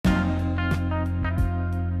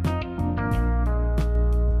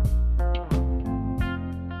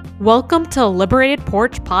Welcome to Liberated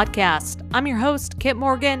Porch Podcast. I'm your host, Kit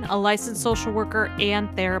Morgan, a licensed social worker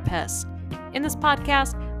and therapist. In this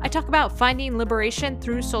podcast, I talk about finding liberation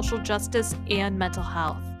through social justice and mental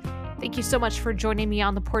health. Thank you so much for joining me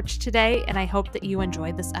on the porch today, and I hope that you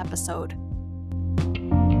enjoyed this episode.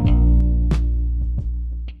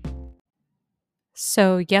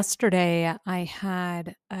 So yesterday, I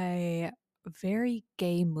had a very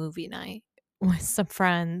gay movie night with some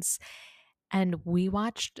friends. And we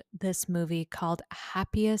watched this movie called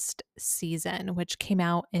Happiest Season, which came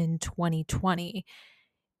out in 2020.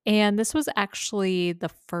 And this was actually the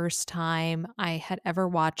first time I had ever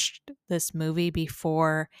watched this movie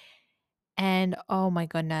before. And oh my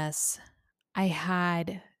goodness, I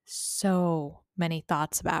had so many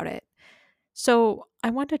thoughts about it. So I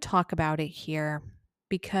want to talk about it here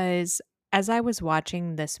because as I was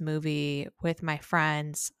watching this movie with my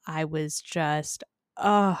friends, I was just,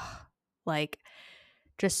 like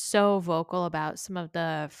just so vocal about some of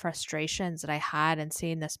the frustrations that I had in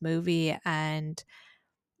seeing this movie. And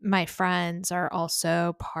my friends are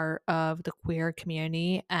also part of the queer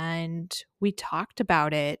community. And we talked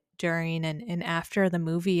about it during and after the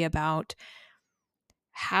movie about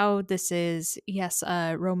how this is, yes,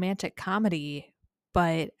 a romantic comedy,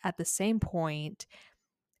 but at the same point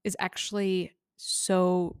is actually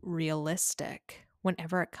so realistic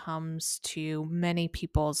whenever it comes to many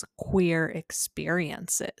people's queer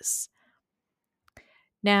experiences.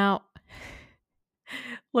 Now,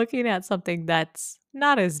 looking at something that's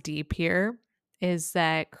not as deep here is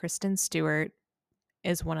that Kristen Stewart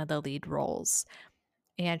is one of the lead roles,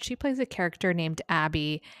 and she plays a character named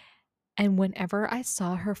Abby. And whenever I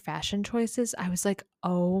saw her fashion choices, I was like,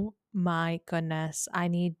 oh my goodness, I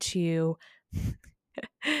need to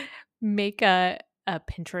make a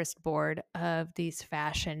Pinterest board of these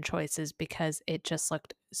fashion choices because it just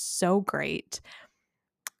looked so great.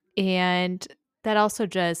 And that also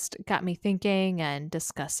just got me thinking and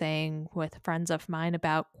discussing with friends of mine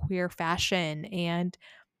about queer fashion and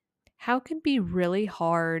how it can be really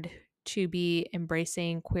hard to be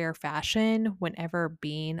embracing queer fashion whenever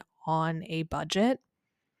being on a budget.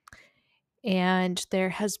 And there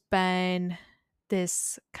has been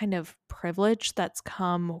this kind of privilege that's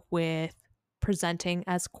come with presenting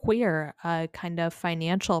as queer, a kind of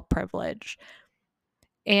financial privilege,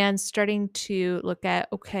 and starting to look at,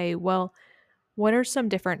 okay, well, what are some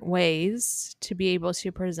different ways to be able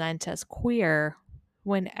to present as queer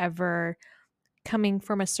whenever coming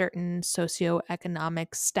from a certain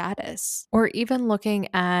socioeconomic status? Or even looking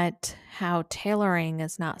at how tailoring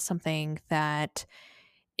is not something that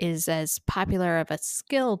is as popular of a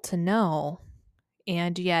skill to know,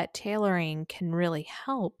 and yet tailoring can really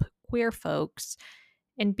help queer folks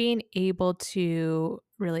in being able to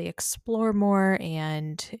really explore more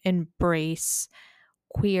and embrace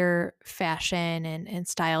queer fashion and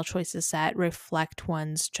style choices that reflect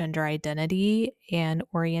one's gender identity and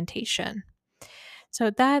orientation. So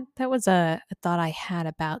that was a thought I had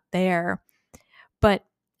about there. But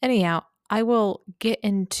anyhow, I will get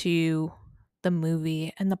into the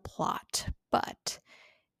movie and the plot. But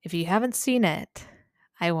if you haven't seen it,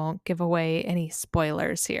 I won't give away any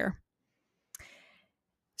spoilers here.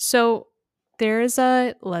 So there is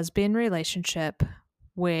a lesbian relationship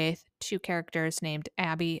with two characters named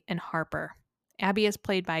Abby and Harper. Abby is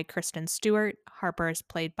played by Kristen Stewart, Harper is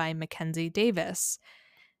played by Mackenzie Davis.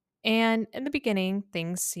 And in the beginning,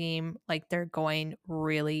 things seem like they're going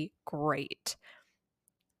really great.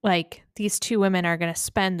 Like these two women are going to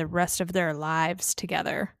spend the rest of their lives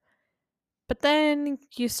together. But then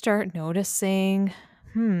you start noticing,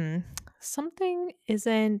 something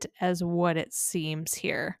isn't as what it seems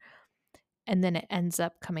here. And then it ends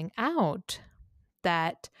up coming out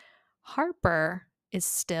that Harper is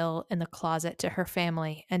still in the closet to her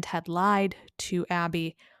family and had lied to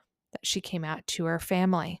Abby that she came out to her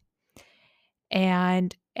family.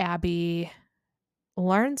 And Abby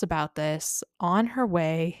learns about this on her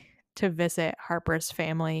way to visit Harper's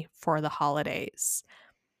family for the holidays.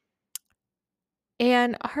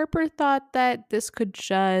 And Harper thought that this could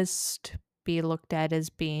just be looked at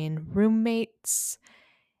as being roommates.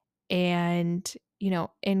 And,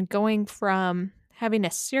 in going from having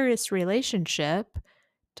a serious relationship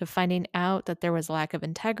to finding out that there was lack of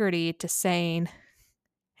integrity to saying,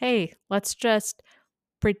 hey, let's just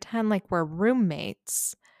pretend like we're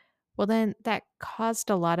roommates. Well, then that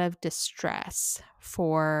caused a lot of distress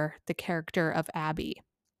for the character of Abby.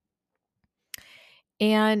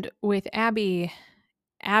 And with Abby,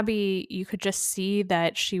 you could just see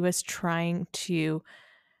that she was trying to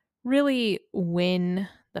really win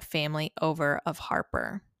the family over of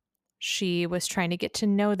Harper. She was trying to get to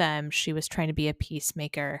know them. She was trying to be a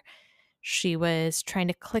peacemaker. She was trying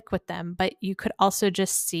to click with them, but you could also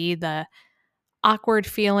just see the awkward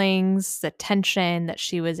feelings, the tension that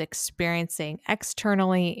she was experiencing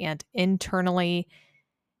externally and internally.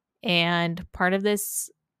 And part of this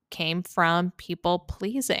came from people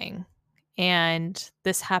pleasing. And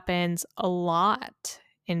this happens a lot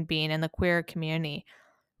in being in the queer community,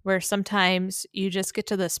 where sometimes you just get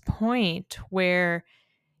to this point where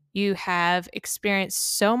you have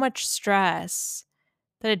experienced so much stress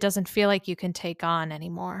that it doesn't feel like you can take on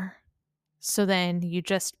anymore. So then you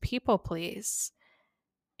just people please.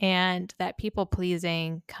 And that people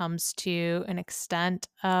pleasing comes to an extent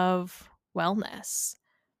of wellness.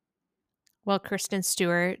 Well, Kristen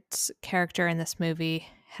Stewart's character in this movie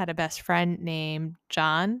had a best friend named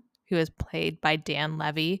John, who is played by Dan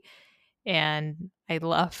Levy. And I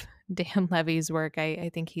love Dan Levy's work.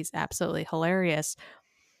 I think he's absolutely hilarious.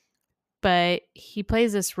 But he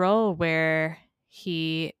plays this role where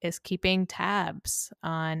he is keeping tabs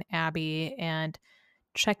on Abby and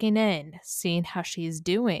checking in, seeing how she's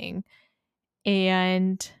doing,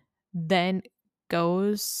 and then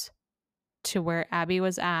goes to where Abby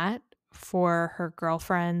was at for her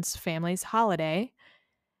girlfriend's family's holiday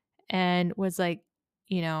and was like,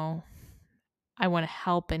 you know, I want to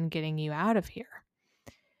help in getting you out of here.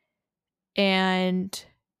 And,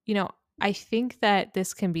 you know, I think that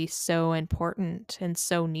this can be so important and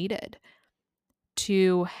so needed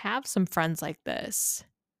to have some friends like this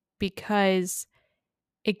because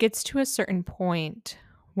it gets to a certain point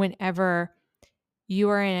whenever you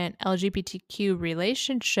are in an LGBTQ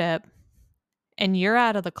relationship and you're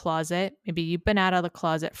out of the closet, maybe you've been out of the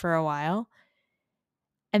closet for a while,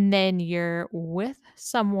 and then you're with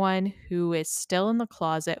someone who is still in the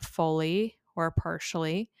closet fully or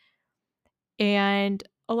partially. And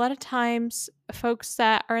a lot of times, folks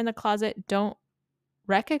that are in the closet don't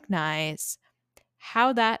recognize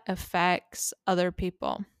how that affects other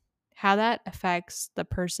people, how that affects the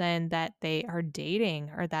person that they are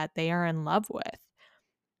dating or that they are in love with.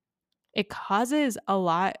 It causes a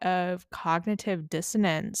lot of cognitive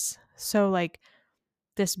dissonance. So, like,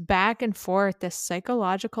 this back and forth, this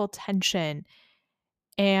psychological tension,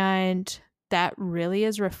 and that really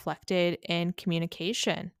is reflected in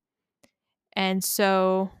communication. And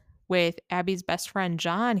so, with Abby's best friend,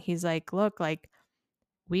 John, he's like, look, like,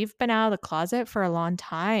 we've been out of the closet for a long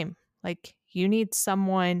time. Like, you need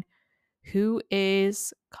someone who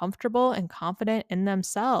is comfortable and confident in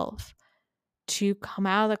themselves to come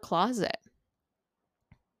out of the closet.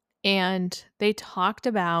 And they talked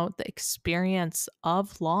about the experience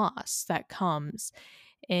of loss that comes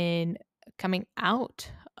in coming out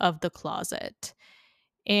of the closet.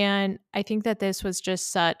 And I think that this was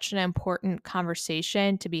just such an important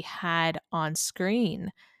conversation to be had on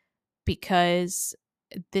screen because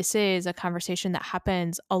this is a conversation that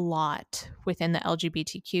happens a lot within the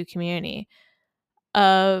LGBTQ community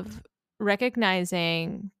of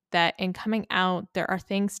recognizing that in coming out, there are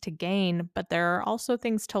things to gain, but there are also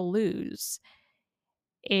things to lose.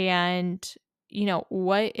 And, you know,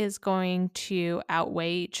 what is going to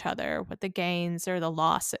outweigh each other, what the gains or the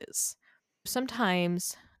losses?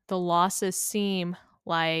 Sometimes the losses seem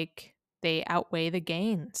like they outweigh the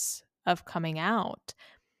gains of coming out.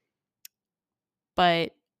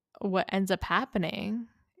 But what ends up happening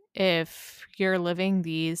if you're living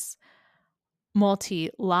these multi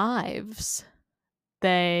lives,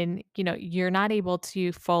 then, you know, you're not able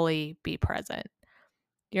to fully be present.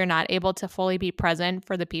 You're not able to fully be present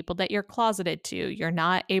for the people that you're closeted to. You're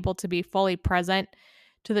not able to be fully present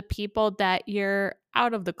to the people that you're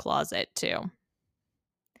out of the closet to.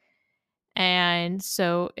 And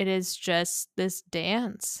so it is just this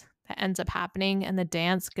dance that ends up happening, and the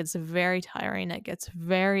dance gets very tiring. It gets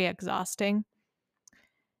very exhausting.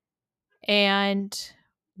 And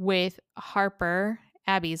with Harper,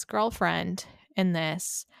 Abby's girlfriend, in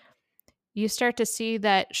this, you start to see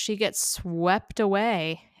that she gets swept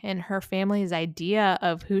away in her family's idea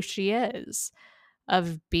of who she is,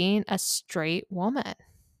 of being a straight woman.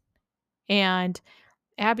 And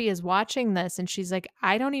Abby is watching this and she's like,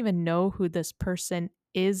 I don't even know who this person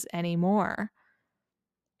is anymore.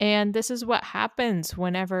 And this is what happens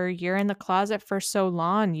whenever you're in the closet for so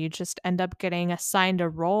long. You just end up getting assigned a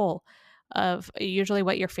role of usually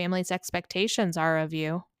what your family's expectations are of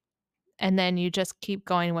you. And then you just keep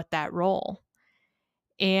going with that role.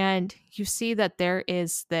 And you see that there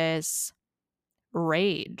is this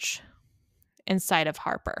rage inside of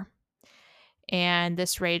Harper. And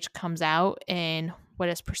this rage comes out in what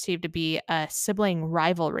is perceived to be a sibling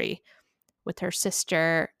rivalry with her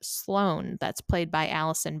sister Sloane, that's played by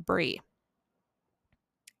Allison Brie.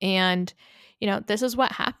 And, this is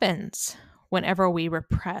what happens whenever we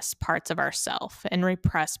repress parts of ourself and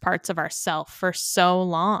repress parts of ourself for so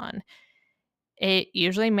long. It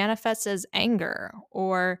usually manifests as anger,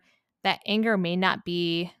 or that anger may not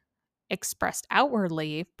be expressed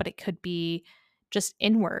outwardly, but it could be just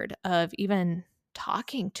inward of even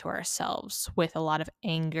talking to ourselves with a lot of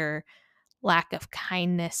anger, lack of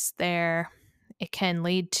kindness there. It can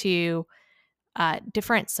lead to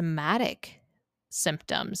different somatic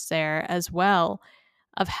symptoms there as well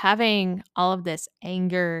of having all of this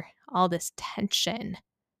anger, all this tension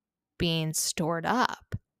being stored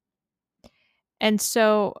up. And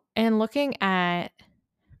so, in looking at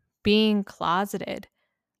being closeted,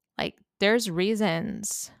 like there's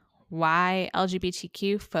reasons why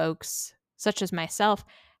LGBTQ folks, such as myself,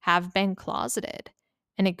 have been closeted.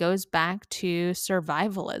 And it goes back to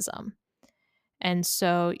survivalism. And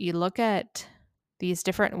so you look at these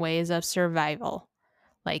different ways of survival.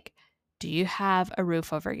 Like, do you have a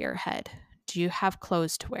roof over your head? Do you have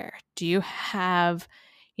clothes to wear? Do you have,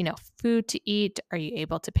 food to eat? Are you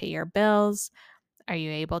able to pay your bills? Are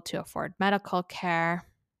you able to afford medical care?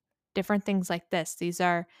 Different things like this. These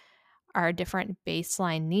are our different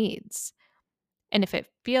baseline needs. And if it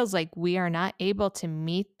feels like we are not able to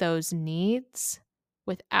meet those needs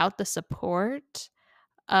without the support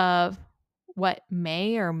of what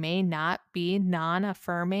may or may not be non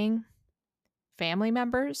affirming family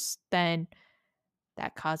members, then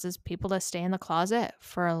that causes people to stay in the closet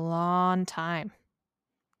for a long time.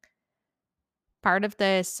 Part of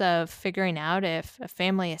this of figuring out if a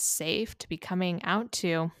family is safe to be coming out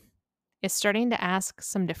to is starting to ask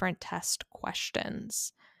some different test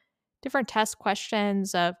questions. Different test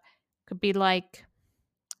questions of could be like,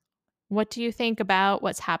 what do you think about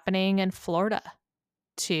what's happening in Florida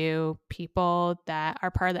to people that are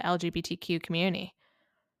part of the LGBTQ community?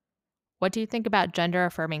 What do you think about gender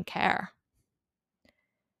affirming care?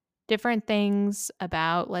 Different things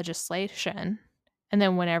about legislation. And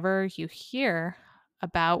then whenever you hear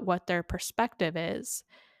about what their perspective is,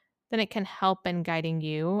 then it can help in guiding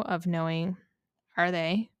you of knowing, are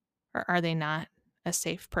they or are they not a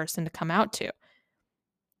safe person to come out to?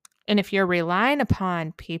 And if you're relying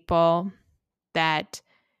upon people that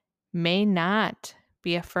may not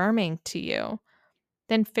be affirming to you,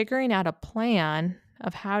 then figuring out a plan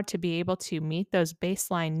of how to be able to meet those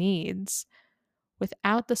baseline needs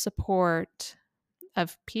without the support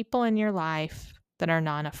of people in your life that are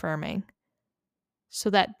non affirming. So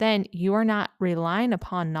that then you are not relying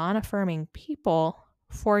upon non affirming people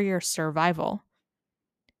for your survival.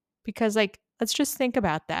 Because, let's just think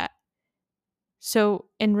about that. So,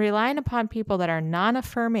 in relying upon people that are non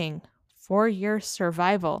affirming for your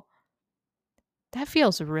survival, that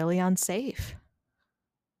feels really unsafe.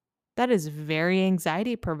 That is very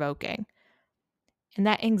anxiety provoking. And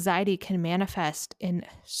that anxiety can manifest in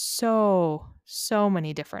so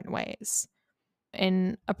many different ways.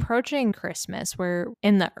 In approaching Christmas, we're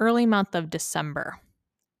in the early month of December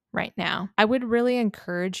right now. I would really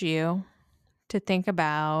encourage you to think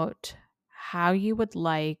about how you would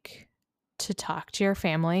like to talk to your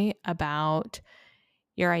family about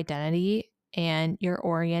your identity and your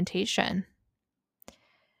orientation.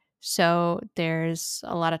 So there's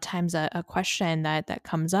a lot of times a question that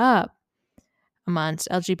comes up amongst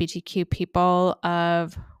LGBTQ people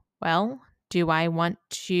of, well, do I want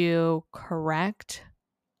to correct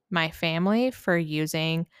my family for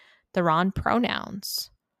using the wrong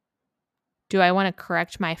pronouns? Do I want to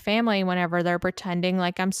correct my family whenever they're pretending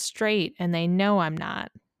like I'm straight and they know I'm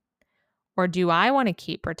not? Or do I want to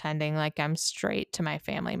keep pretending like I'm straight to my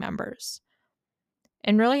family members?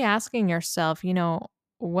 And really asking yourself,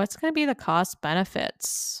 what's going to be the cost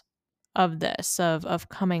benefits of this, of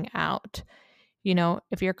coming out?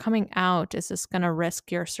 If you're coming out, is this going to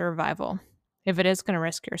risk your survival? If it is going to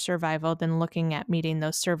risk your survival, then looking at meeting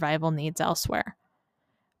those survival needs elsewhere.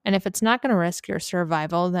 And if it's not going to risk your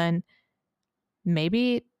survival, then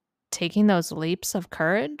maybe taking those leaps of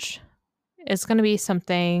courage is going to be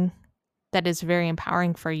something that is very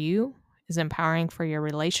empowering for you, is empowering for your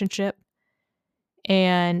relationship.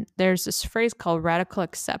 And there's this phrase called radical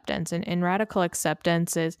acceptance. And radical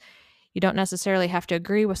acceptance is you don't necessarily have to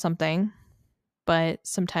agree with something, but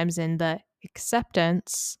sometimes in the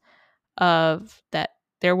acceptance of that,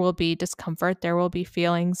 there will be discomfort, there will be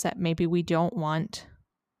feelings that maybe we don't want,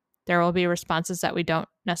 there will be responses that we don't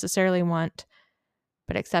necessarily want,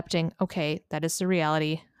 but accepting, okay, that is the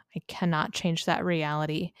reality. I cannot change that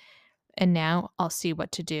reality. And now I'll see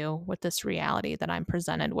what to do with this reality that I'm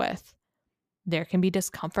presented with. There can be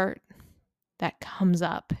discomfort that comes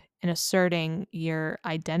up in asserting your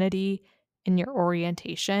identity and your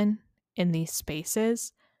orientation in these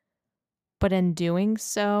spaces. But in doing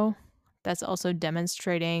so, that's also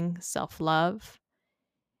demonstrating self-love,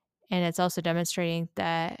 and it's also demonstrating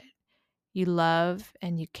that you love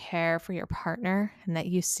and you care for your partner and that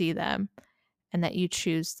you see them and that you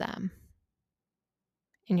choose them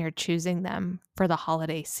and you're choosing them for the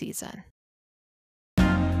holiday season.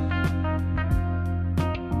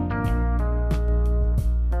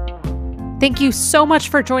 Thank you so much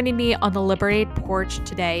for joining me on the Liberated Porch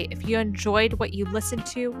today. If you enjoyed what you listened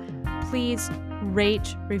to, please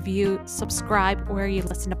rate, review, subscribe where you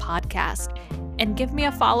listen to podcasts, and give me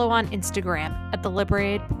a follow on Instagram at The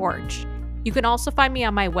Liberated Porch. You can also find me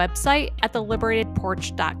on my website at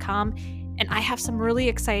theliberatedporch.com, and I have some really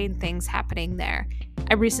exciting things happening there.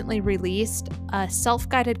 I recently released a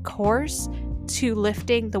self-guided course to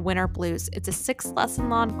lifting the winter blues. It's a 6-lesson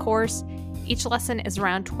long course. Each lesson is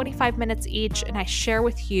around 25 minutes each, and I share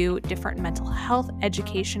with you different mental health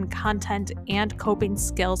education content and coping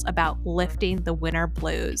skills about lifting the winter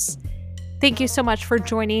blues. Thank you so much for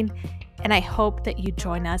joining, and I hope that you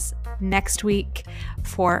join us next week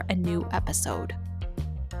for a new episode.